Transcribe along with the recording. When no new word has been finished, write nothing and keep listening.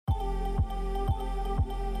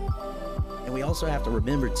And we also have to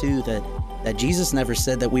remember, too, that Jesus never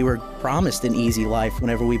said that we were promised an easy life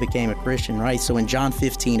whenever we became a Christian, right? So in John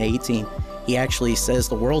 15:18, he actually says,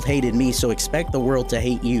 the world hated me, so expect the world to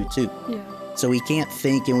hate you, too. Yeah. So we can't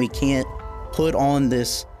think and we can't put on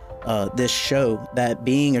this show that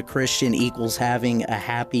being a Christian equals having a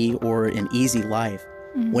happy or an easy life.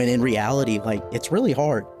 When in reality, like, it's really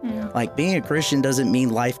hard. Like, being a Christian doesn't mean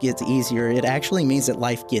life gets easier. It actually means that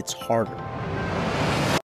life gets harder.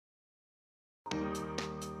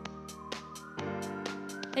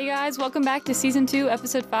 Hey guys, welcome back to Season 2,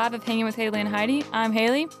 Episode 5 of Hanging with Haley and Heidi. I'm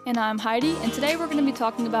Haley. And I'm Heidi, and today we're going to be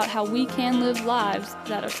talking about how we can live lives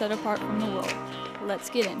that are set apart from the world. Let's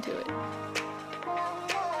get into it.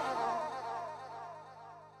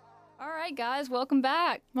 Alright guys, welcome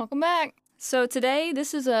back. Welcome back. So today,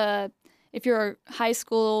 this is if you're high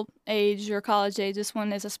school age or college age, this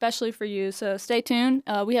one is especially for you, so stay tuned.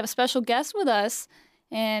 We have a special guest with us,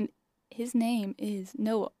 and his name is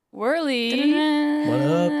Noah Worley. What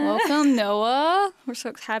up? Welcome, Noah. We're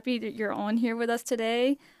so happy that you're on here with us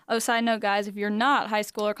today. Oh, side note, guys, if you're not high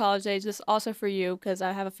school or college age, this is also for you, because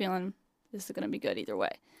I have a feeling this is going to be good either way.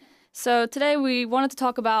 So today we wanted to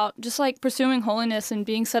talk about just like pursuing holiness and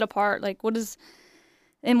being set apart, like what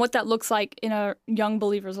that looks like in a young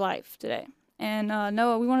believer's life today. And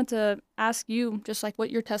Noah, we wanted to ask you just like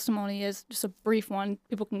what your testimony is, just a brief one.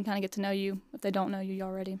 People can kind of get to know you if they don't know you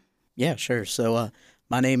already. Yeah, sure. So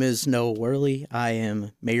my name is Noah Worley. I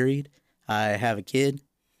am married. I have a kid.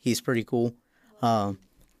 He's pretty cool.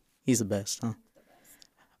 He's the best, huh?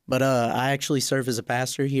 But I actually serve as a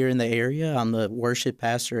pastor here in the area. I'm the worship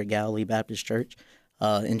pastor at Galilee Baptist Church.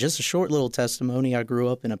 And just a short little testimony, I grew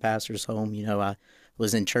up in a pastor's home. You know, I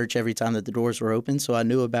was in church every time that the doors were open, so I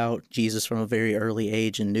knew about Jesus from a very early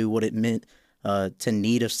age and knew what it meant to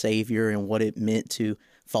need a Savior and what it meant to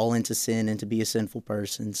fall into sin and to be a sinful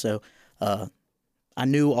person. So I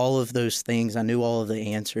knew all of those things. I knew all of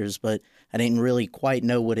the answers, but I didn't really quite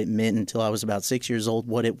know what it meant until I was about 6 years old,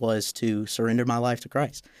 what it was to surrender my life to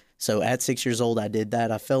Christ. So at 6 years old, I did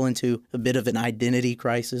that. I fell into a bit of an identity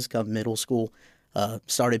crisis come middle school,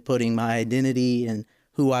 started putting my identity and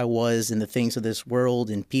who I was and the things of this world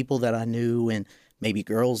and people that I knew and maybe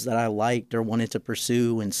girls that I liked or wanted to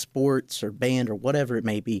pursue in sports or band or whatever it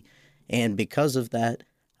may be. And because of that,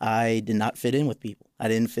 I did not fit in with people. I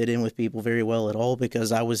didn't fit in with people very well at all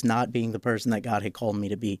because I was not being the person that God had called me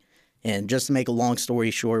to be. And just to make a long story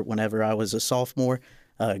short, whenever I was a sophomore,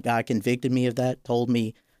 God convicted me of that, told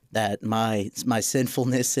me that my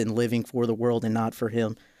sinfulness in living for the world and not for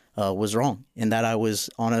Him was wrong, and that I was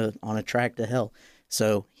on a track to hell.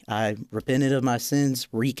 So I repented of my sins,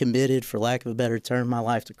 recommitted, for lack of a better term, my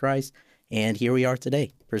life to Christ, and here we are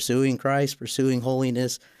today, pursuing Christ, pursuing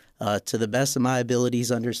holiness to the best of my abilities,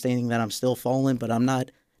 understanding that I'm still fallen, but I'm not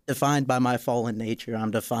defined by my fallen nature.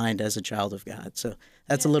 I'm defined as a child of God. So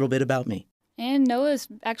that's a little bit about me. And Noah's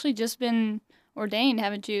actually just been ordained,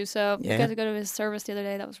 haven't you? So Yeah. you got to go to his service the other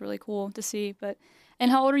day. That was really cool to see. And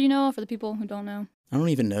how old are you, Noah, for the people who don't know? I don't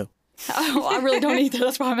even know. I really don't either.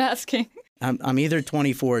 That's why I'm asking. I'm either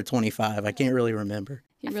 24 or 25. I can't really remember.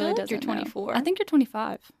 He I really feel like doesn't you're know. 24. I think you're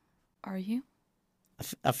 25. Are you?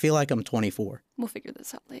 I feel like I'm 24. We'll figure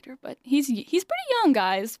this out later. But he's pretty young,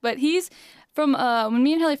 guys. But he's from when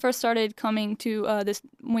me and Haley first started coming to this,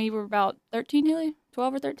 when we were about 13, Haley?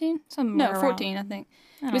 12 or 13? Somewhere No, 14, I think.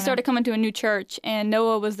 I We started coming to a new church, and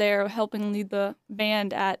Noah was there helping lead the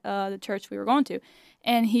band at the church we were going to.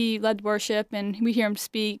 And he led worship, and we hear him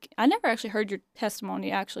speak. I never actually heard your testimony,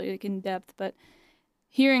 actually, like in depth, but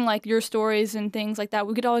hearing like your stories and things like that,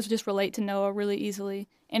 we could always just relate to Noah really easily.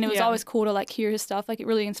 And it was Yeah. always cool to like hear his stuff. Like it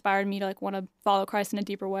really inspired me to like want to follow Christ in a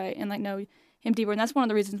deeper way and like know him deeper. And that's one of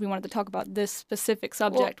the reasons we wanted to talk about this specific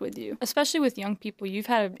subject with you. Especially with young people, you've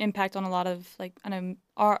had an impact on a lot of, like, I know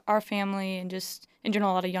our family and just in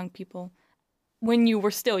general a lot of young people. When you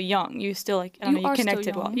were still young, you still like I don't know, you are still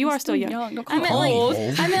connected young. well. You You're are still young. Don't I call meant me like old.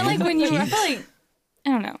 I meant like when you were. I feel like I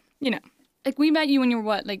don't know. You know. Like we met you when you were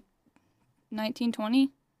what, like 19, 20?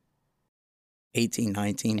 18,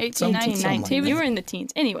 19. 18, something 19, like 19. that. You were in the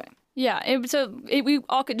teens. Anyway. Yeah, we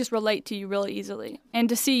all could just relate to you really easily. And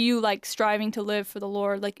to see you, like, striving to live for the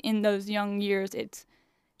Lord, like, in those young years, it's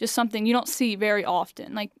just something you don't see very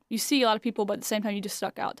often. Like, you see a lot of people, but at the same time, you just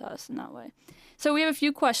stuck out to us in that way. So we have a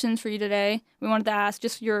few questions for you today. We wanted to ask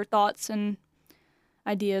just your thoughts and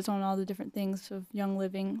ideas on all the different things of young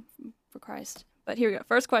living for Christ. But here we go.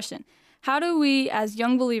 First question. How do we, as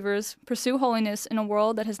young believers, pursue holiness in a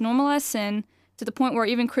world that has normalized sin to the point where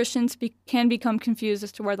even Christians can become confused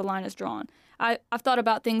as to where the line is drawn? I've thought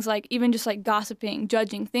about things like even just like gossiping,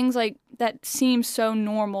 judging, things like that seem so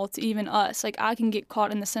normal to even us. Like I can get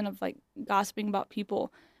caught in the sin of like gossiping about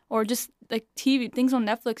people, or just like TV things on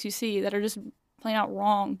Netflix you see that are just plain out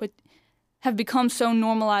wrong, but have become so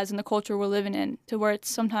normalized in the culture we're living in to where it's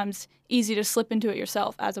sometimes easy to slip into it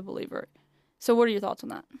yourself as a believer. So what are your thoughts on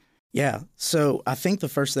that? Yeah. So I think the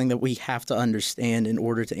first thing that we have to understand in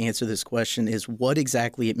order to answer this question is what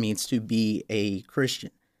exactly it means to be a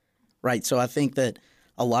Christian, right? So I think that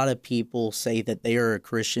a lot of people say that they are a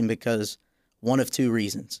Christian because one of two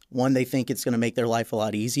reasons. One, they think it's going to make their life a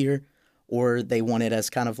lot easier, or they want it as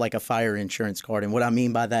kind of like a fire insurance card. And what I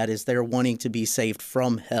mean by that is they're wanting to be saved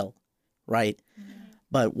from hell, right? Mm-hmm.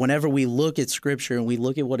 But whenever we look at Scripture and we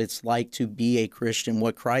look at what it's like to be a Christian,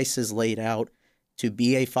 what Christ has laid out, to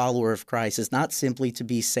be a follower of Christ is not simply to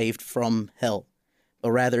be saved from hell,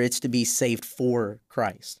 but rather it's to be saved for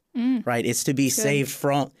Christ, right? It's to be saved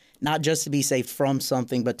from, not just to be saved from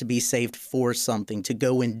something, but to be saved for something, to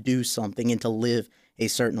go and do something and to live a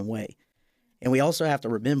certain way. And we also have to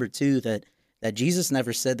remember, too, that Jesus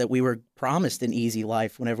never said that we were promised an easy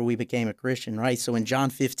life whenever we became a Christian, right? So in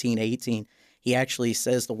John 15:18, he actually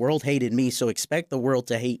says, the world hated me, so expect the world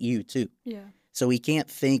to hate you, too. Yeah. So we can't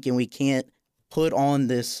think and we can't put on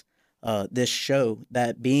this show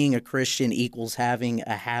that being a Christian equals having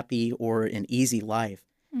a happy or an easy life,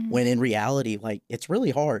 when in reality, like, it's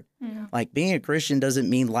really hard. Yeah. Like, being a Christian doesn't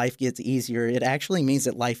mean life gets easier. It actually means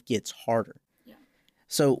that life gets harder. Yeah.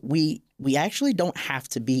 So we actually don't have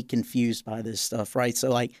to be confused by this stuff, right? So,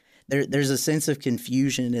 like, there's a sense of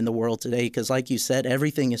confusion in the world today because, like you said,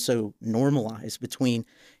 everything is so normalized between,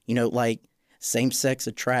 like same-sex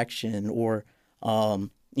attraction or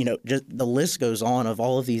just the list goes on of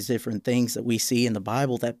all of these different things that we see in the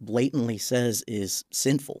Bible that blatantly says is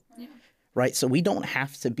sinful, right? So we don't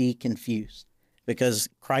have to be confused because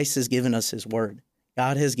Christ has given us his word.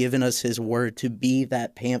 God has given us his word to be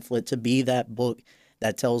that pamphlet, to be that book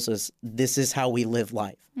that tells us this is how we live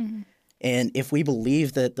life. Mm-hmm. And if we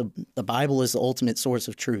believe that the Bible is the ultimate source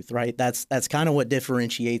of truth, right, that's kind of what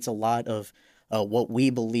differentiates a lot of what we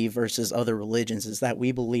believe versus other religions, is that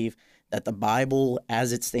we believe that the Bible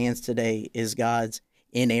as it stands today is God's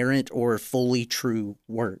inerrant or fully true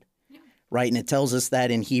word, right? And it tells us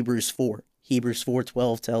that in Hebrews 4. Hebrews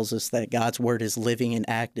 4:12 tells us that God's word is living and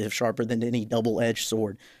active, sharper than any double-edged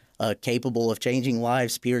sword, capable of changing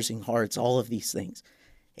lives, piercing hearts, all of these things.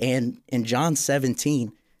 And in John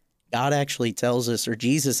 17, God actually tells us, or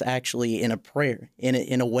Jesus actually in a prayer,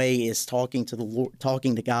 in a way is talking to the Lord,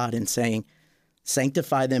 talking to God and saying,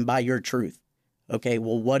 sanctify them by your truth. Okay,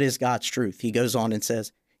 well, what is God's truth? He goes on and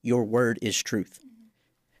says, your word is truth. Mm-hmm.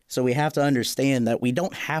 So we have to understand that we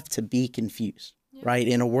don't have to be confused, right?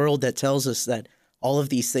 In a world that tells us that all of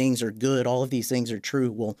these things are good, all of these things are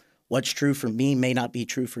true. Well, what's true for me may not be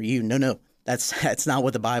true for you. No, that's not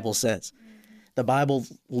what the Bible says. Mm-hmm. The Bible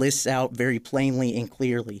lists out very plainly and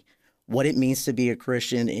clearly what it means to be a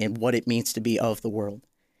Christian and what it means to be of the world.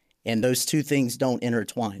 And those two things don't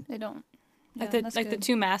intertwine. They don't. Yeah, the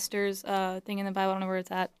two masters thing in the Bible, I don't know where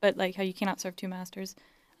it's at, but like how you cannot serve two masters.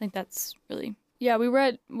 I think that's really... Yeah,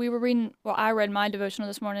 I read my devotional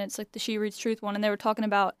this morning. It's like the She Reads Truth one, and they were talking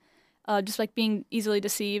about just like being easily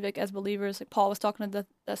deceived, like as believers. Like Paul was talking to the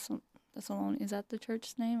Thessalonians. Is that the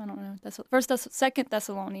church's name? I don't know. Second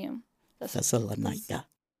Thessalonian. Thessalonica.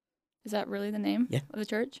 Is that really the name of the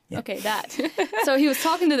church? Yeah. Okay, that. So he was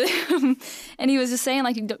talking to them, and he was just saying,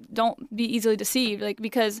 like, don't be easily deceived, like,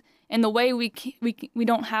 because in the way we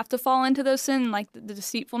don't have to fall into those sins, like the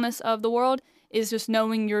deceitfulness of the world, is just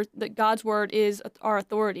knowing that God's word is our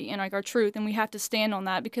authority and like our truth, and we have to stand on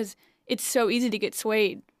that because it's so easy to get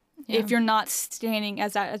swayed if you're not standing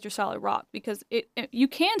as your solid rock. Because you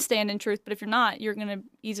can stand in truth, but if you're not, you're gonna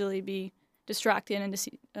easily be distracted and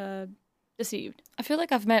deceived. I feel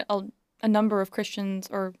like I've met a number of Christians,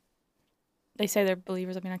 or they say they're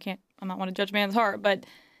believers. I mean, I'm not one to judge man's heart, but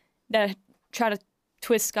that try to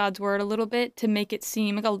twist God's word a little bit to make it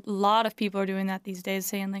seem like a lot of people are doing that these days,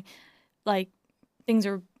 saying like things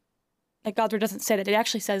are like God's word doesn't say that. It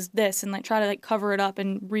actually says this, and like try to like cover it up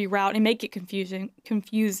and reroute and make it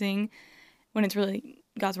confusing when it's really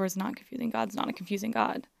God's word is not confusing. God's not a confusing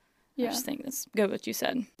God. Yeah. I just think that's good what you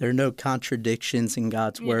said. There are no contradictions in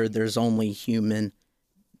God's word. There's only human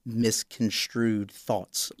misconstrued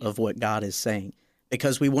thoughts of what God is saying,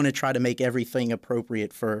 because we want to try to make everything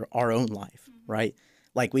appropriate for our own life, right?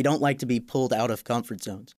 Like, we don't like to be pulled out of comfort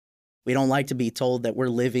zones. We don't like to be told that we're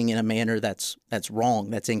living in a manner that's wrong,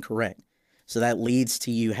 that's incorrect. So that leads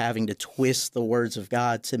to you having to twist the words of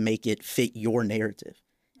God to make it fit your narrative.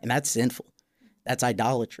 And that's sinful. That's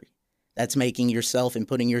idolatry. That's making yourself and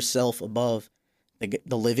putting yourself above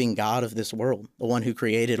the living God of this world, the one who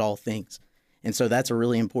created all things. And so that's a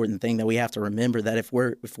really important thing that we have to remember, that if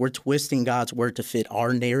we're twisting God's word to fit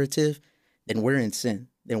our narrative, then we're in sin.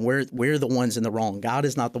 Then we're the ones in the wrong. God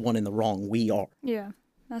is not the one in the wrong. We are. Yeah,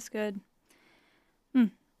 that's good. All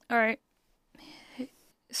right.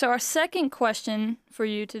 So our second question for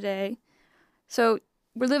you today. So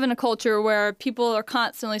we live in a culture where people are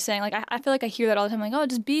constantly saying, like, I feel like I hear that all the time, like, oh,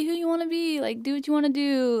 just be who you want to be, like, do what you want to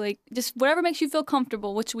do, like, just whatever makes you feel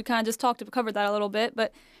comfortable, which we kind of just covered that a little bit,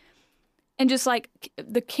 but, and just, like,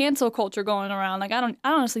 the cancel culture going around, like, I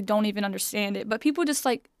honestly don't even understand it, but people just,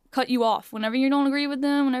 like, cut you off whenever you don't agree with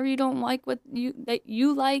them, whenever you don't like what you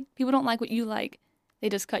like, people don't like what you like, they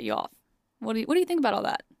just cut you off. What do you think about all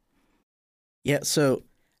that? Yeah, so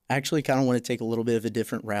I actually kind of want to take a little bit of a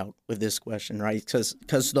different route with this question, right? Because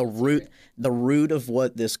the root of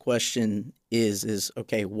what this question is,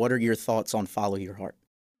 okay, what are your thoughts on follow your heart,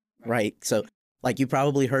 right? So, like, you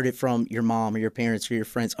probably heard it from your mom or your parents or your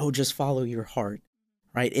friends, oh, just follow your heart,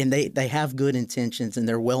 right? And they have good intentions and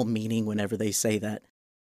they're well-meaning whenever they say that.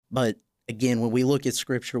 But again, when we look at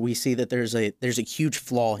Scripture, we see that there's a huge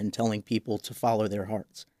flaw in telling people to follow their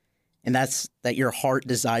hearts. And that's that your heart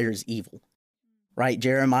desires evil. Right?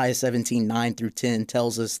 Jeremiah 17:9-10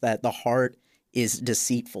 tells us that the heart is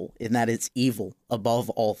deceitful and that it's evil above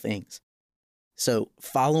all things. So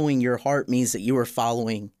following your heart means that you are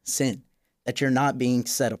following sin, that you're not being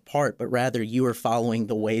set apart, but rather you are following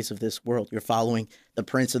the ways of this world. You're following the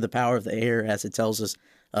prince of the power of the air, as it tells us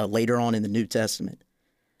later on in the New Testament.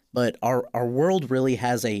 But our world really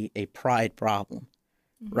has a pride problem,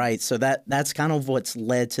 right? So that's kind of what's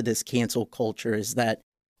led to this cancel culture, is that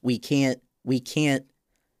we can't,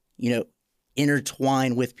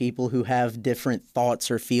 intertwine with people who have different thoughts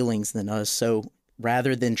or feelings than us. So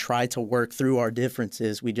rather than try to work through our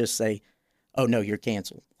differences, we just say, oh, no, you're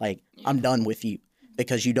canceled. Like, I'm done with you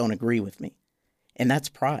because you don't agree with me. And that's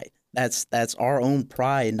pride. That's our own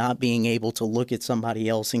pride, not being able to look at somebody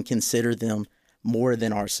else and consider them more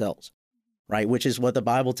than ourselves, right? Which is what the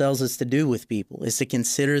Bible tells us to do with people, is to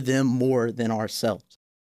consider them more than ourselves.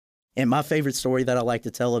 And my favorite story that I like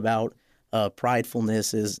to tell about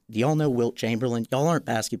pridefulness is, do y'all know Wilt Chamberlain? Y'all aren't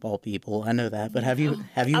basketball people, I know that, but have you heard of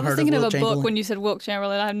Wilt Chamberlain? I was thinking of a book when you said Wilt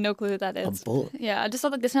Chamberlain. I have no clue what that is. A book? Yeah, I just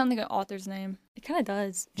thought this sounded like an author's name. It kind of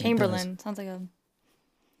does. Chamberlain. Sounds like a...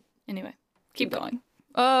 Anyway, keep going.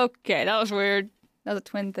 Okay, that was weird. That was a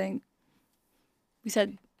twin thing. We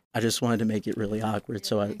said... I just wanted to make it really awkward,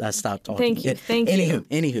 so I stopped talking. Thank you.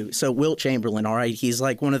 Anywho, so Wilt Chamberlain, all right, he's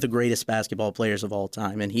like one of the greatest basketball players of all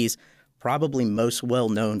time, and he's probably most well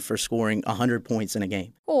known for scoring 100 points in a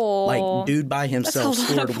game. Oh, like, dude by himself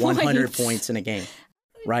scored 100 points in a game,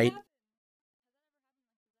 right?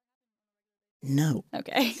 No.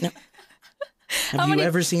 Okay. No. Have you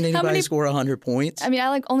ever seen anybody score 100 points? I mean,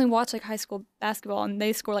 I only watch high school basketball, and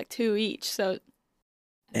they score 2 each. So.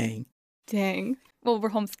 Dang. Well, we're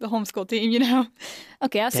the homeschool team,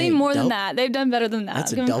 Okay, I've seen more than that. They've done better than that.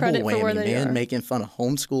 That's a double credit whammy, for where they are. Making fun of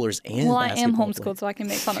homeschoolers and well, I am homeschooled, players. So I can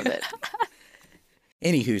make fun of it.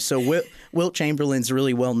 Anywho, so Wilt Chamberlain's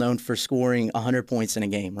really well known for scoring 100 points in a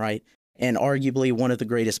game, right? And arguably one of the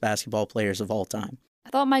greatest basketball players of all time.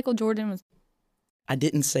 I thought Michael Jordan was... I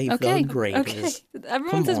didn't say the greatest. Okay,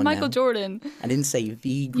 everyone says Michael Jordan. I didn't say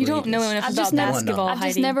the greatest. You don't know enough about basketball, I've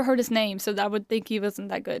just never heard his name, so I would think he wasn't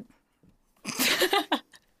that good.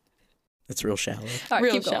 That's real shallow. All right,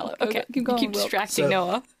 real keep shallow. Going. Okay, keep going. Keep distracting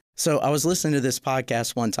Noah. So I was listening to this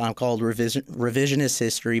podcast one time called Revisionist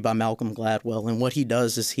History by Malcolm Gladwell, and what he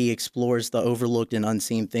does is he explores the overlooked and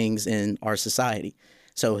unseen things in our society.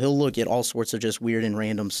 So he'll look at all sorts of just weird and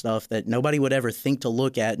random stuff that nobody would ever think to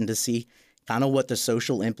look at, and to see kind of what the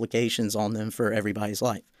social implications on them for everybody's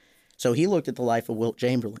life. So he looked at the life of Wilt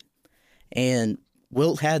Chamberlain, and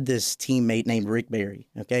Wilt had this teammate named Rick Barry.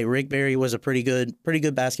 Okay, Rick Barry was a pretty good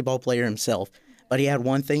basketball player himself, but he had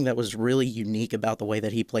one thing that was really unique about the way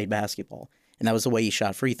that he played basketball, and that was the way he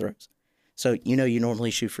shot free throws. So, you normally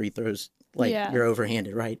shoot free throws like you're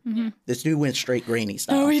overhanded, right? Mm-hmm. This dude went straight granny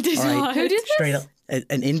style. No, he did not. Who did this? Straight up, an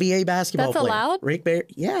NBA basketball player. That's allowed? Rick Barry,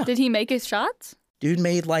 yeah. Did he make his shots? Dude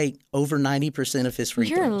made over 90% of his free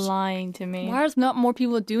throws. You're lying to me. Why are not more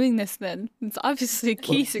people doing this then? It's obviously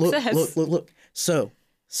key success. Look. So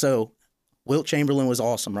Wilt Chamberlain was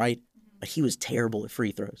awesome, right? But he was terrible at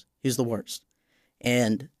free throws. He was the worst.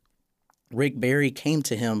 And Rick Barry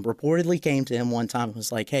reportedly came to him one time and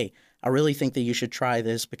was like, hey, I really think that you should try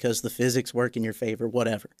this because the physics work in your favor,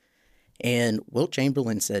 whatever. And Wilt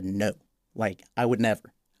Chamberlain said, no, I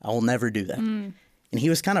will never do that. And he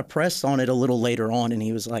was kind of pressed on it a little later on, and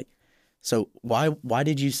he was like, so why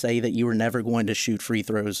did you say that you were never going to shoot free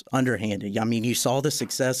throws underhanded? I mean, you saw the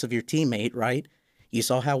success of your teammate, right? You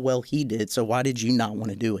saw how well he did, so why did you not want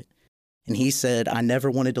to do it? And he said, I never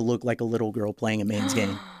wanted to look like a little girl playing a man's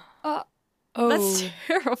game. Oh, That's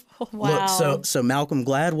terrible. wow. Look, so Malcolm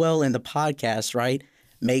Gladwell in the podcast, right,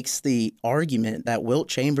 makes the argument that Wilt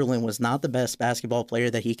Chamberlain was not the best basketball player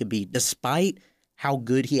that he could be, despite how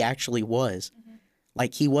good he actually was.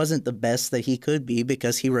 Like, he wasn't the best that he could be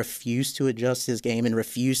because he refused to adjust his game and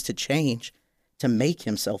refused to change to make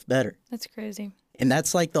himself better. That's crazy. And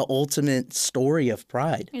that's like the ultimate story of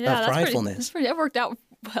pride, Yeah, of pridefulness. that worked out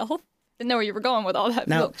well. Didn't know where you were going with all that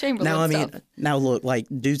Wilt Chamberlain stuff. Now look, like,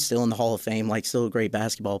 dude's still in the Hall of Fame, like, still a great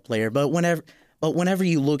basketball player. But whenever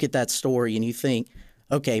you look at that story and you think,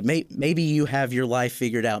 okay, maybe you have your life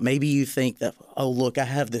figured out. Maybe you think that, oh, look, I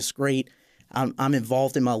have this great, I'm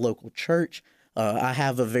involved in my local church. I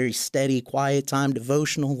have a very steady, quiet time,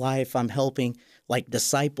 devotional life. I'm helping, like,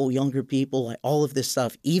 disciple younger people, like, all of this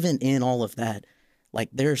stuff. Even in all of that, like,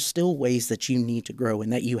 there are still ways that you need to grow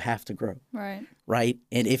and that you have to grow. Right. Right?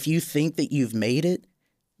 And if you think that you've made it,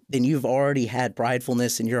 then you've already had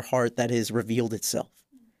pridefulness in your heart that has revealed itself.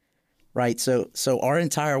 Right? So our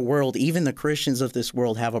entire world, even the Christians of this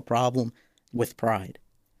world, have a problem with pride.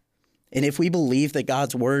 And if we believe that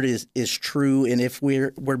God's word is true, and if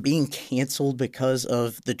we're being canceled because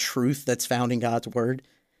of the truth that's found in God's word,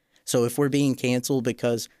 so if we're being canceled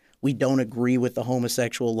because we don't agree with the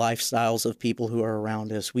homosexual lifestyles of people who are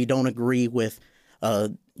around us, we don't agree with,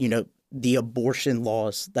 the abortion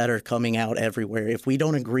laws that are coming out everywhere, if we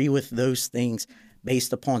don't agree with those things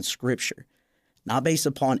based upon Scripture, not based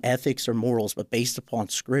upon ethics or morals, but based upon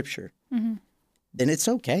Scripture, then it's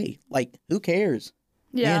okay. Like, who cares?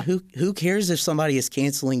 Yeah. Man, who cares if somebody is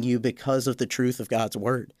canceling you because of the truth of God's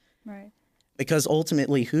word? Right. Because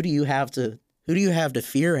ultimately, who do you have to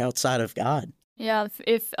fear outside of God? Yeah.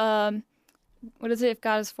 If what is it? If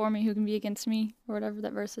God is for me, who can be against me? Or whatever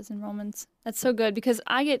that verse is in Romans. That's so good because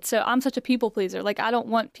I'm such a people pleaser. Like, I don't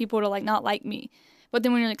want people to, like, not like me. But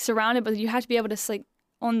then when you're, like, surrounded, but you have to be able to, like,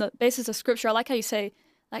 on the basis of Scripture. I like how you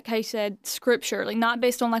said Scripture, like, not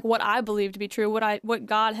based on, like, what I believe to be true, what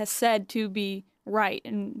God has said to be right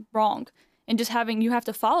and wrong, and just you have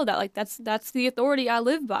to follow that. Like, that's the authority I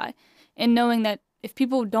live by, and knowing that if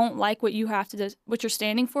people don't like what what you're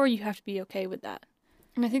standing for, you have to be okay with that.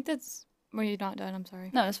 And I think that's where you're not done. I'm sorry.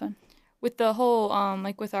 No, that's fine. With the whole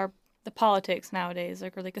like with the politics nowadays,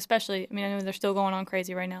 like, or like, especially, I mean, I know they're still going on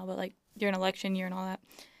crazy right now, but like during election year and all that,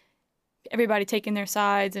 everybody taking their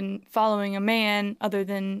sides and following a man other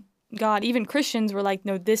than God. Even Christians were like,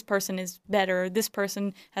 no, this person is better. This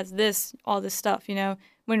person has all this stuff,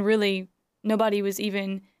 when really nobody was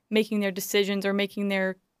even making their decisions or making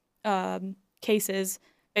their cases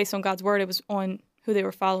based on God's word. It was on who they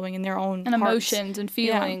were following in their own and hearts. emotions and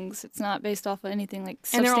feelings. Yeah. It's not based off of anything like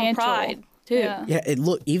and substantial. their own pride too. Yeah.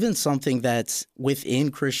 Look, even something that's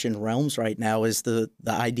within Christian realms right now is the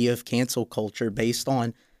idea of cancel culture based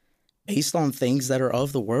on things that are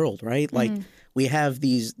of the world, right? Like, we have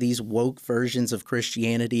these woke versions of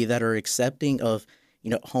Christianity that are accepting of,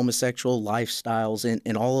 homosexual lifestyles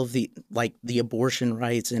and all of the abortion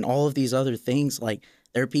rights and all of these other things. Like,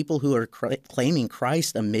 there are people who are claiming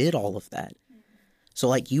Christ amid all of that. So,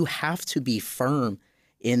 like, you have to be firm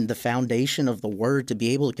in the foundation of the word to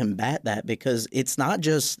be able to combat that, because it's not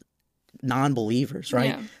just non-believers,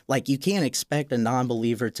 right? Yeah. Like, you can't expect a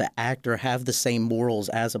non-believer to act or have the same morals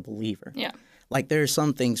as a believer. Yeah. Like, there are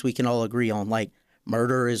some things we can all agree on, like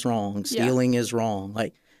murder is wrong, stealing is wrong.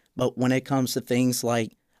 Like, but when it comes to things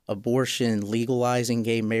like abortion, legalizing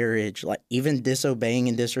gay marriage, like even disobeying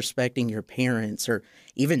and disrespecting your parents, or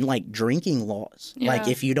even like drinking laws. Yeah. Like,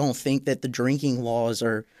 if you don't think that the drinking laws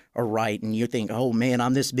are right, and you think, oh man,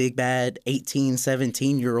 I'm this big bad 18,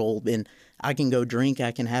 17-year-old and I can go drink,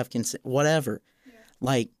 I can have consent, whatever. Yeah.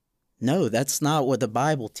 Like, no, that's not what the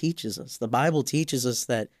Bible teaches us. The Bible teaches us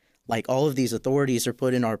that, like, all of these authorities are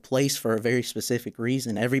put in our place for a very specific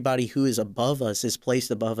reason. Everybody who is above us is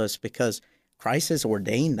placed above us because Christ has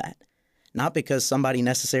ordained that, not because somebody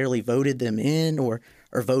necessarily voted them in or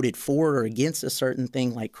voted for or against a certain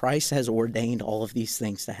thing. Like, Christ has ordained all of these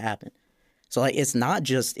things to happen. So, like, it's not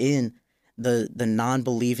just in the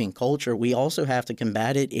non-believing culture. We also have to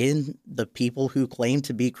combat it in the people who claim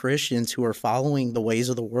to be Christians, who are following the ways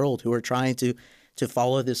of the world, who are trying to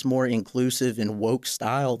follow this more inclusive and woke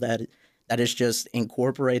style that is just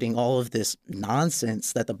incorporating all of this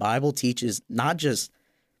nonsense that the Bible teaches,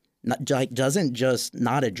 doesn't just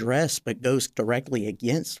not address, but goes directly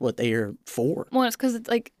against what they are for. Well, it's because,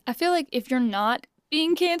 like, I feel like if you're not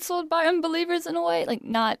being canceled by unbelievers in a way, like,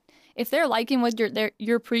 not if they're liking what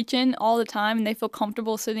you're preaching all the time and they feel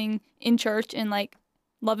comfortable sitting in church and, like,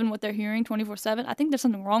 loving what they're hearing 24/7, I think there's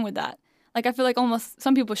something wrong with that. Like, I feel like almost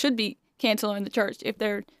some people should be canceling the church if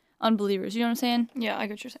they're unbelievers. You know what I'm saying? Yeah, I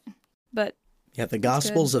get what you're saying. But Yeah, the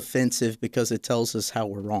gospel's offensive because it tells us how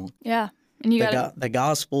we're wrong. yeah, and you got The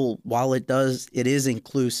gospel, while it is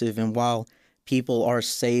inclusive, and while people are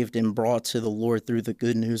saved and brought to the Lord through the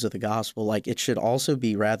good news of the gospel, like, it should also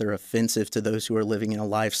be rather offensive to those who are living in a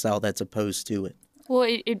lifestyle that's opposed to it. Well,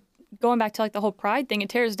 it going back to like the whole pride thing, it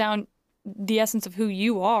tears down the essence of who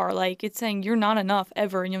you are. Like, it's saying you're not enough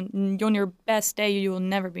ever, and you're on your best day, you will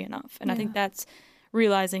never be enough. And I think that's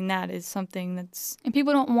realizing that is something that's. and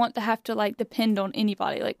people don't want to have to like depend on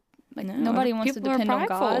anybody. Like No, nobody wants to people are depend on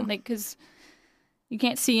prideful. God, like because you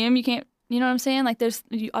can't see him, you can't. You know what I'm saying? Like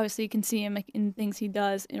you obviously can see him like, in things he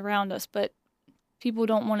does around us, but people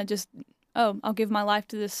don't want to just I'll give my life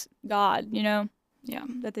to this God. You know, Yeah.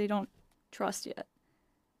 that they don't trust yet.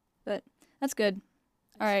 But that's good.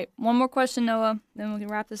 All right, one more question, Noah, then we can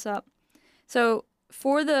wrap this up. So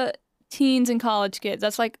for the teens and college kids,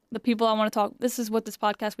 that's like the people I want to talk. This is what this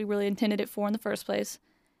podcast we really intended it for in the first place.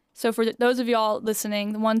 So for those of y'all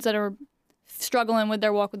listening, the ones that are struggling with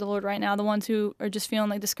their walk with the Lord right now, the ones who are just feeling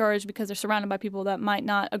like discouraged because they're surrounded by people that might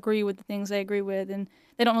not agree with the things they agree with, and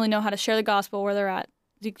they don't really know how to share the gospel where they're at.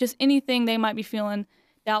 Just anything they might be feeling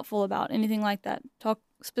doubtful about, anything like that. Talk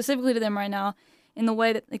specifically to them right now in the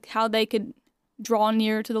way that like how they could draw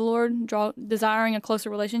near to the Lord, desiring a closer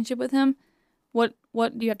relationship with Him. What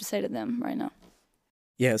do you have to say to them right now?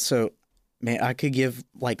 Yeah, so man, I could give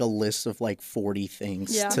like a list of like 40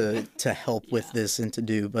 things to help with this and to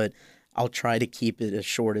do, but I'll try to keep it as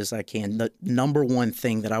short as I can. The number one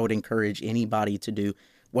thing that I would encourage anybody to do,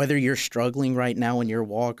 whether you're struggling right now in your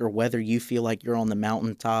walk or whether you feel like you're on the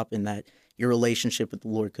mountaintop and that your relationship with the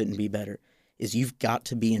Lord couldn't be better, is you've got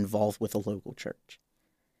to be involved with a local church.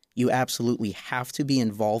 You absolutely have to be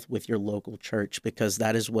involved with your local church because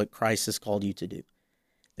that is what Christ has called you to do.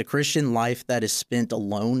 The Christian life that is spent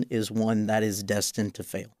alone is one that is destined to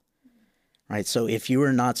fail. Right? So if you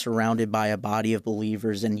are not surrounded by a body of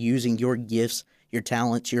believers and using your gifts, your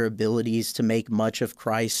talents, your abilities to make much of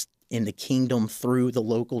Christ in the kingdom through the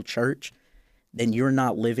local church, then you're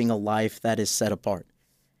not living a life that is set apart.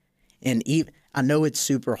 And even, I know it's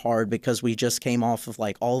super hard because we just came off of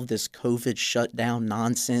like all of this COVID shutdown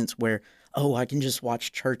nonsense where, oh, I can just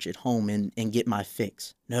watch church at home and get my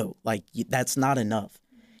fix. No, like that's not enough.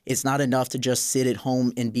 It's not enough to just sit at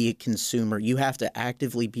home and be a consumer. You have to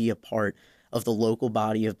actively be a part of the local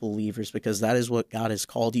body of believers because that is what God has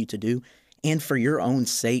called you to do. And for your own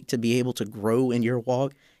sake, to be able to grow in your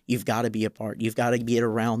walk, you've got to be a part. You've got to get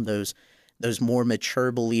around those more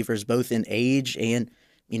mature believers, both in age and,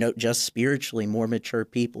 just spiritually more mature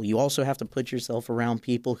people. You also have to put yourself around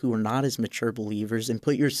people who are not as mature believers and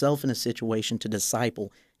put yourself in a situation to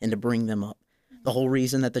disciple and to bring them up. The whole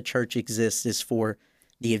reason that the church exists is for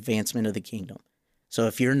the advancement of the kingdom. So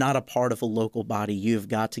if you're not a part of a local body, you've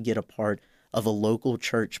got to get a part of a local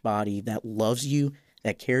church body that loves you,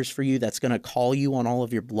 that cares for you, that's going to call you on all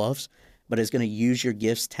of your bluffs, but is going to use your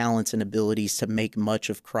gifts, talents, and abilities to make much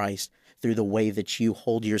of Christ through the way that you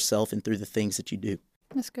hold yourself and through the things that you do.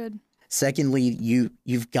 That's good. Secondly,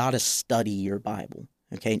 you've got to study your Bible,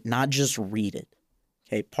 okay? Not just read it,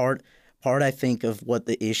 okay? Part I think of what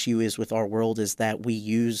the issue is with our world is that we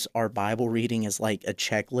use our Bible reading as like a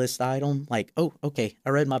checklist item, like, oh, okay, I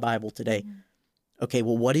read my Bible today. Mm-hmm. Okay,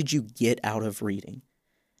 well, what did you get out of reading?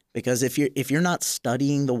 Because if you're not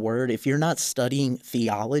studying the Word, if you're not studying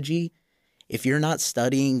theology, if you're not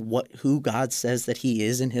studying who God says that He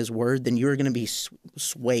is in His Word, then you're going to be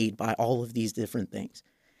swayed by all of these different things.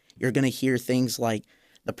 You're going to hear things like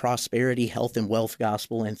the prosperity, health, and wealth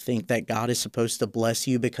gospel and think that God is supposed to bless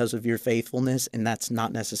you because of your faithfulness, and that's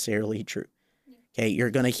not necessarily true. Okay,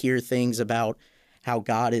 you're going to hear things about how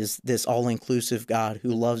God is this all-inclusive God who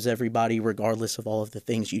loves everybody regardless of all of the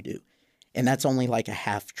things you do. And that's only like a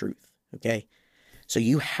half-truth, okay? So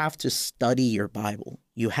you have to study your Bible.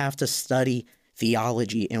 You have to study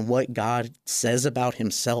theology and what God says about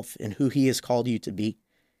Himself and who He has called you to be.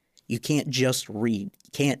 You can't just read.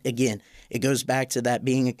 Again, it goes back to that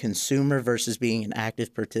being a consumer versus being an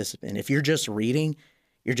active participant. If you're just reading,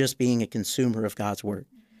 you're just being a consumer of God's Word.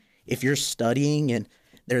 If you're studying, and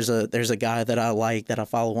there's a guy that I like that I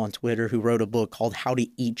follow on Twitter who wrote a book called How to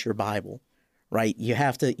Eat Your Bible, right? You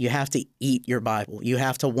have to eat your Bible. You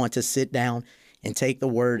have to want to sit down and take the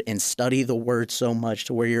Word and study the Word so much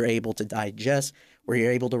to where you're able to digest, where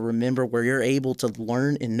you're able to remember, where you're able to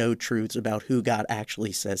learn and know truths about who God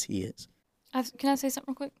actually says He is. Can I say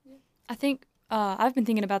something real quick? I think I've been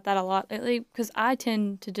thinking about that a lot lately because I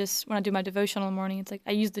tend to just, when I do my devotional in the morning, it's like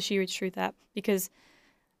I use the She Reads Truth app because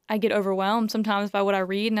I get overwhelmed sometimes by what I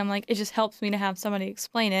read, and I'm like, it just helps me to have somebody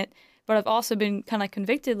explain it. But I've also been kind of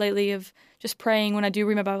convicted lately of just praying when I do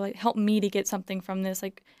read my Bible, like, help me to get something from this,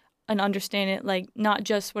 like, and understand it, like, not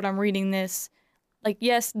just what I'm reading this. Like,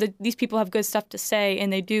 yes, these people have good stuff to say,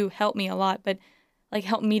 and they do help me a lot, but, like,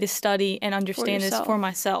 help me to study and understand this for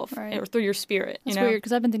myself, right. or through your spirit. That's you know? weird,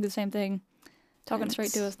 because I've been thinking the same thing. Talking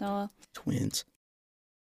straight to us, Noah. Twins.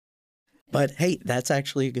 But hey, that's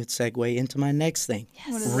actually a good segue into my next thing.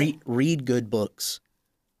 Yes. Read good books,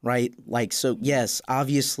 right? Like, so yes,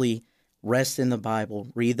 obviously rest in the Bible,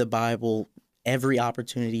 read the Bible every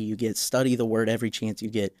opportunity you get, study the word every chance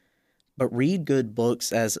you get, but read good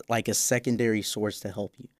books as like a secondary source to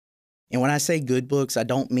help you. And when I say good books, I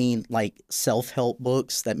don't mean like self-help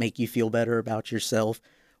books that make you feel better about yourself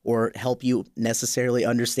or help you necessarily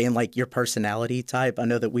understand like your personality type. I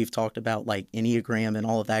know that we've talked about like Enneagram and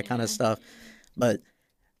all of that kind of stuff, but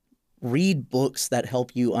read books that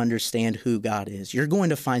help you understand who God is. You're going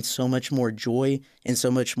to find so much more joy and so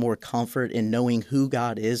much more comfort in knowing who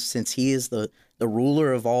God is, since he is the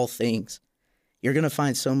ruler of all things. You're going to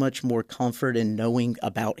find so much more comfort in knowing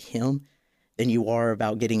about him than you are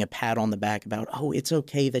about getting a pat on the back about, oh, it's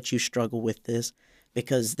okay that you struggle with this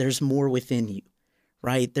because there's more within you.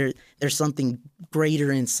 Right? There's something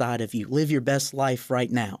greater inside of you. Live your best life right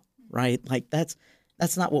now, right? Like that's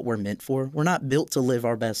not what we're meant for. We're not built to live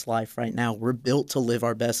our best life right now. We're built to live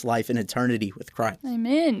our best life in eternity with Christ.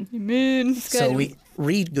 Amen. Amen. So we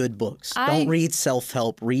read good books. Don't read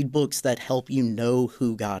self-help. Read books that help you know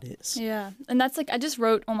who God is. Yeah. And that's like, I just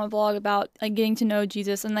wrote on my blog about like getting to know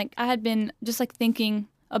Jesus. And like, I had been just like thinking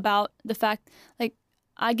about the fact, like,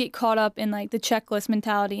 I get caught up in like the checklist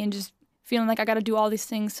mentality and just feeling like I got to do all these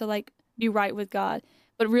things to like be right with God,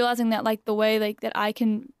 but realizing that like the way like that I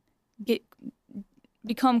can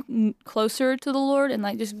become closer to the Lord and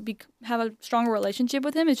like just have a stronger relationship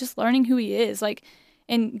with him is just learning who he is, like,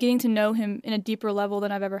 and getting to know him in a deeper level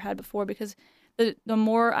than I've ever had before, because the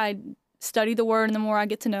more I study the word and the more I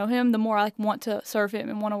get to know him, the more I like want to serve him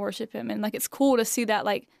and want to worship him. And like, it's cool to see that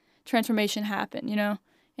like transformation happen, you know?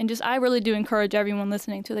 And just, I really do encourage everyone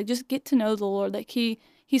listening to like, just get to know the Lord. Like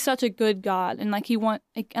he's such a good God, and like I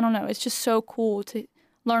don't know, it's just so cool to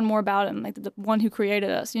learn more about him, like the one who created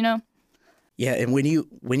us, you know? Yeah, and when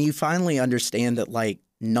you finally understand that like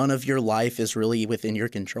none of your life is really within your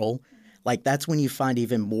control, like that's when you find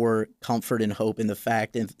even more comfort and hope in the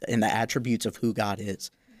fact and the attributes of who God is.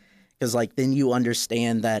 Because like then you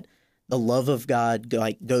understand that the love of God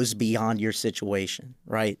like goes beyond your situation,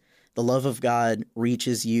 right? The love of God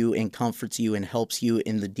reaches you and comforts you and helps you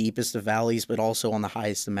in the deepest of valleys, but also on the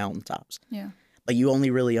highest of mountaintops. Yeah. But you only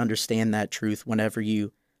really understand that truth whenever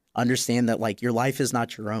you understand that like your life is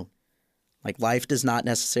not your own. Like life does not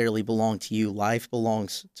necessarily belong to you. Life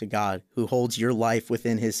belongs to God, who holds your life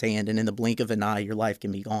within his hand. And in the blink of an eye, your life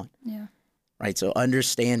can be gone. Yeah. Right. So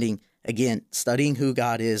understanding, again, studying who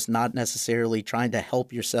God is, not necessarily trying to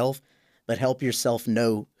help yourself, but help yourself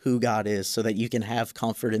know who God is so that you can have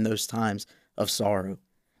comfort in those times of sorrow.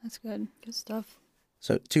 That's good. Good stuff.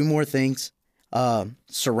 So 2 more things.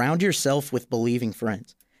 Surround yourself with believing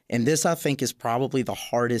friends. And this, I think, is probably the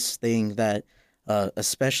hardest thing that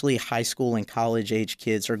especially high school and college age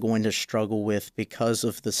kids are going to struggle with because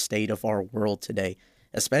of the state of our world today,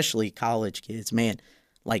 especially college kids. Man,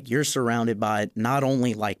 like you're surrounded by not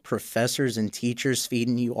only like professors and teachers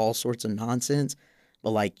feeding you all sorts of nonsense,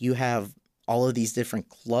 but like you have all of these different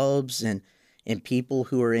clubs and people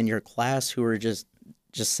who are in your class who are just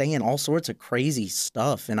saying all sorts of crazy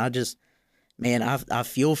stuff. And I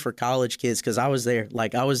feel for college kids because I was there.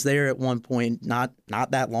 Like I was there at one point, not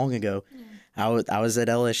that long ago. I was at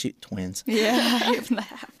LSU. Twins. Yeah, that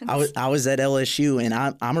happens. I was at LSU, and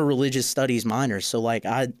I'm a religious studies minor, so like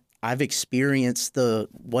I've experienced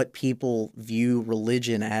what people view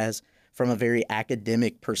religion as from a very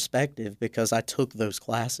academic perspective because I took those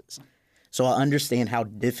classes. So I understand how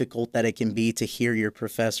difficult that it can be to hear your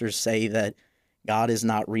professors say that God is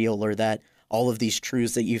not real, or that all of these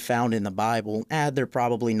truths that you found in the Bible, they're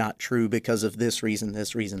probably not true because of this reason,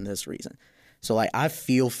 this reason, this reason. So like I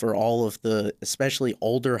feel for all of the, especially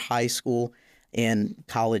older high school and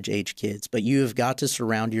college age kids, but you have got to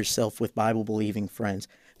surround yourself with Bible believing friends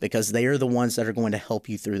because they are the ones that are going to help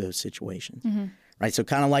you through those situations. Mm-hmm. Right. So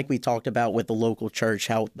kind of like we talked about with the local church,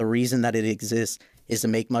 how the reason that it exists is to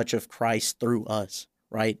make much of Christ through us.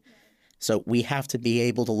 Right. So we have to be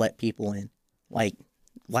able to let people in.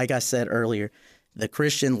 Like I said earlier, the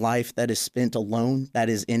Christian life that is spent alone, that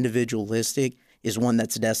is individualistic, is one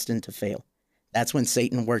that's destined to fail. That's when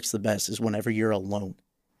Satan works the best, is whenever you're alone.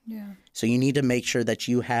 Yeah. So you need to make sure that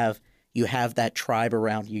you have that tribe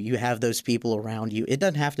around you. You have those people around you. It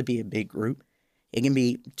doesn't have to be a big group. It can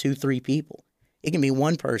be 2-3 people. It can be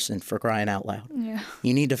one person, for crying out loud. Yeah.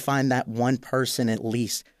 You need to find that one person at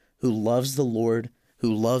least who loves the Lord,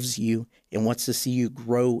 who loves you, and wants to see you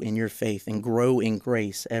grow in your faith and grow in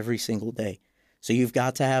grace every single day. So you've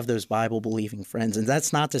got to have those Bible-believing friends. And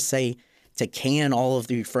that's not to say to can all of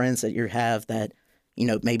the friends that you have that, you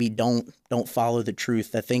know, maybe don't follow the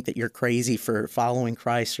truth, that think that you're crazy for following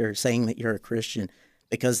Christ or saying that you're a Christian,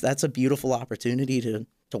 because that's a beautiful opportunity to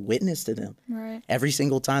witness to them. Right. Every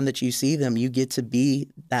single time that you see them, you get to be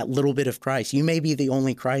that little bit of Christ. You may be the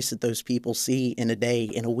only Christ that those people see in a day,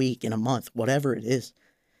 in a week, in a month, whatever it is.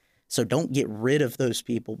 So don't get rid of those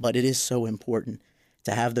people, but it is so important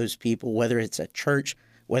to have those people, whether it's at church,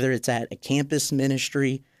 whether it's at a campus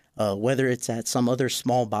ministry, whether it's at some other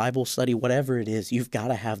small Bible study, whatever it is, you've got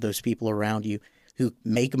to have those people around you who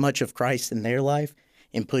make much of Christ in their life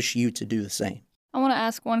and push you to do the same. I want to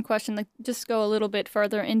ask one question, like just go a little bit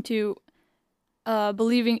further into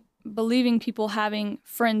believing people having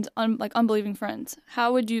friends, like unbelieving friends.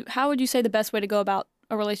 How would you say the best way to go about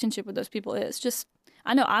a relationship with those people is? Just,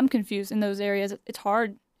 I know I'm confused in those areas. It's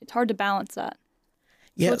hard to balance that.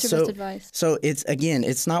 Yeah. What's your best advice? So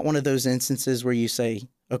it's not one of those instances where you say,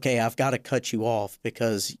 okay, I've got to cut you off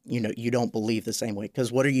because, you know, you don't believe the same way.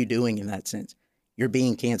 Because what are you doing in that sense? You're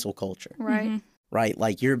being cancel culture. Right. Mm-hmm. Right?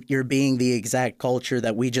 Like you're being the exact culture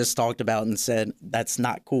that we just talked about and said that's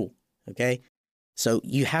not cool. Okay? So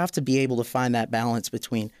you have to be able to find that balance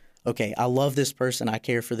between, okay, I love this person, I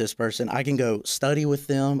care for this person, I can go study with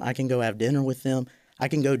them, I can go have dinner with them, I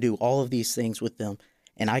can go do all of these things with them,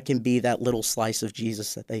 and I can be that little slice of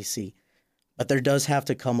Jesus that they see. But there does have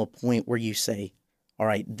to come a point where you say, all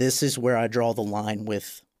right, this is where I draw the line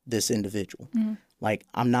with this individual. Mm-hmm. Like,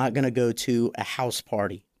 I'm not going to go to a house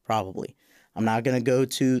party, probably. I'm not going to go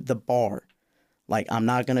to the bar. Like, I'm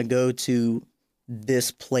not going to go to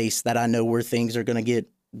this place that I know where things are going to get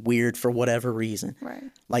weird for whatever reason. Right.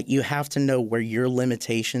 Like, you have to know where your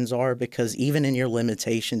limitations are, because even in your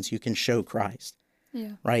limitations, you can show Christ.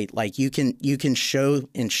 Yeah. Right? Like, you can show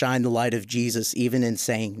and shine the light of Jesus even in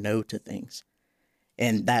saying no to things.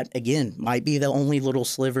 And that, again, might be the only little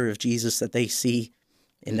sliver of Jesus that they see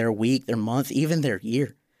in their week, their month, even their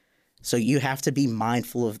year. So you have to be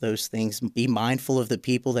mindful of those things. Be mindful of the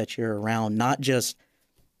people that you're around, not just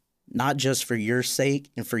for your sake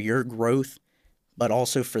and for your growth, but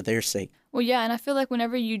also for their sake. Well, yeah, and I feel like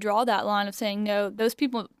whenever you draw that line of saying no, those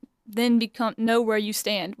people then know where you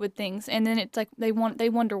stand with things, and then it's like they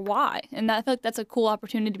wonder why, and I feel like that's a cool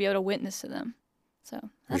opportunity to be able to witness to them. So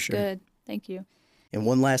that's sure. good. Thank you. And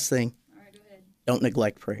one last thing, All right, go ahead. don't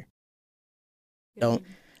neglect prayer.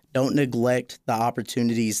 Don't neglect the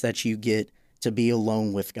opportunities that you get to be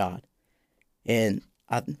alone with God. And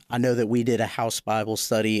I know that we did a house Bible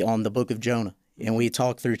study on the book of Jonah, and we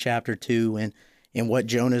talked through chapter 2 and what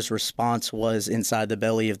Jonah's response was inside the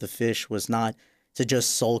belly of the fish was not to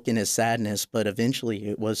just sulk in his sadness, but eventually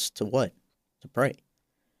it was to what? To pray.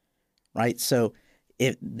 Right? So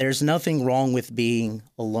there's nothing wrong with being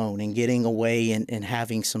alone and getting away and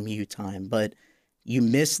having some you time, but you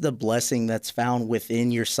miss the blessing that's found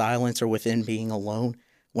within your silence or within being alone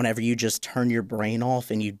whenever you just turn your brain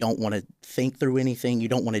off and you don't want to think through anything, you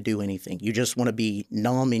don't want to do anything. You just want to be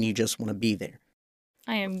numb and you just want to be there.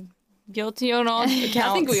 I am guilty on all accounts.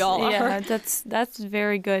 I think we all are. Yeah, that's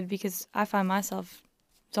very good, because I find myself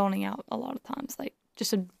zoning out a lot of times, like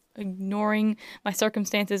just ignoring my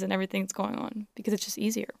circumstances and everything that's going on, because it's just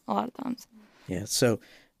easier a lot of times. Yeah, so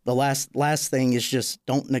the last thing is just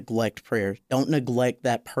don't neglect prayer. Don't neglect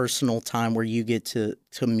that personal time where you get to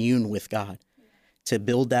commune with God, to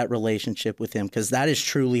build that relationship with Him, because that is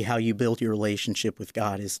truly how you build your relationship with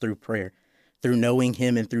God, is through prayer, through knowing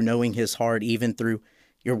Him and through knowing His heart, even through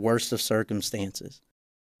your worst of circumstances.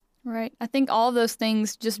 Right. I think all of those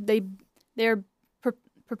things just they're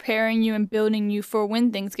preparing you and building you for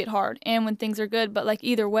when things get hard and when things are good. But like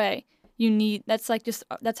either way, that's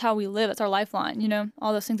how we live. It's our lifeline, you know.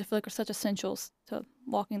 All those things I feel like are such essentials to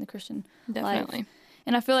walking the Christian Definitely. life.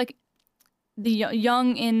 And I feel like the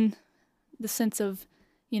young, in the sense of,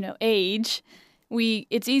 you know, age,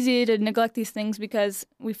 it's easy to neglect these things because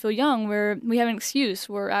we feel young. We have an excuse.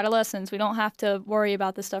 We're adolescents. We don't have to worry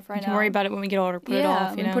about this stuff right We can now. worry about it when we get older. Put it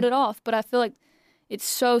off. You know? Put it off. But I feel like it's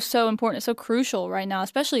so important. It's so crucial right now,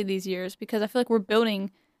 especially these years, because I feel like we're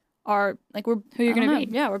building who you're going to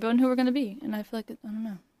be. Yeah, we're building who we're going to be. And I feel like, I don't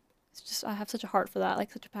know. It's just, I have such a heart for that,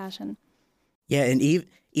 like such a passion. Yeah, and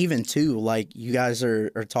even too, like you guys are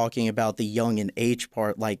talking about the young in age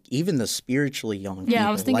part, like even the spiritually young. Yeah, people.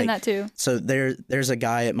 I was thinking like, that too. So there's a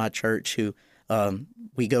guy at my church who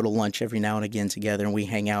we go to lunch every now and again together, and we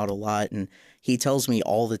hang out a lot. And he tells me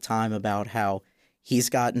all the time about how he's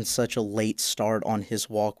gotten such a late start on his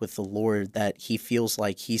walk with the Lord that he feels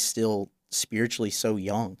like he's still spiritually so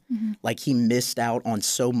young. Like he missed out on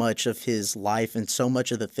so much of his life and so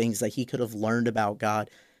much of the things that he could have learned about God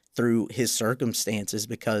through his circumstances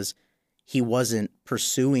because he wasn't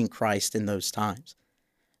pursuing Christ in those times.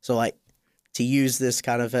 So like to use this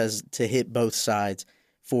kind of as to hit both sides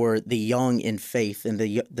for the young in faith and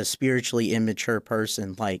the spiritually immature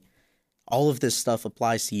person, like all of this stuff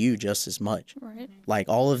applies to you just as much. Right. Like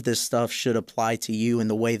all of this stuff should apply to you in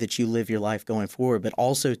the way that you live your life going forward, but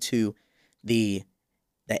also to the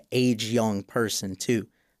age young person too.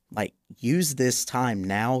 Like use this time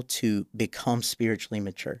now to become spiritually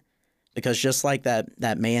mature. Because just like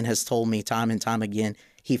that man has told me time and time again,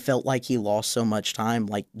 he felt like he lost so much time.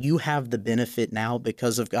 Like you have the benefit now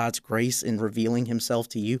because of God's grace in revealing himself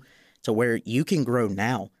to you to where you can grow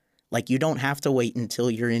now. Like you don't have to wait until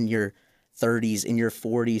you're in your 30s, in your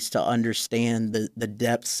 40s to understand the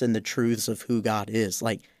depths and the truths of who God is.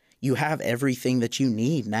 Like you have everything that you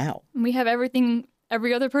need now. And we have everything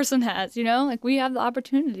every other person has, you know? Like we have the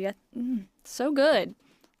opportunity. So good.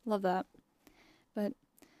 Love that. But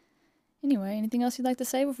anyway, anything else you'd like to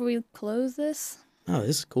say before we close this? Oh,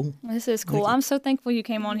 this is cool. This is cool. I'm so thankful you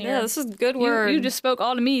came on here. Yeah, this is good word. You just spoke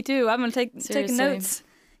all to me too. I'm gonna take Seriously. taking notes,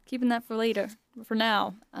 keeping that for later. For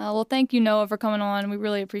now, well, thank you, Noah, for coming on. We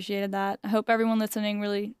really appreciated that. I hope everyone listening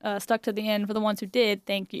really stuck to the end. For the ones who did,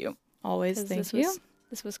 thank you. Always 'Cause thank you.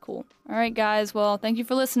 This was cool. All right, guys. Well, thank you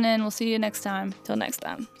for listening. We'll see you next time. Till next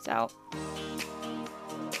time. Peace out.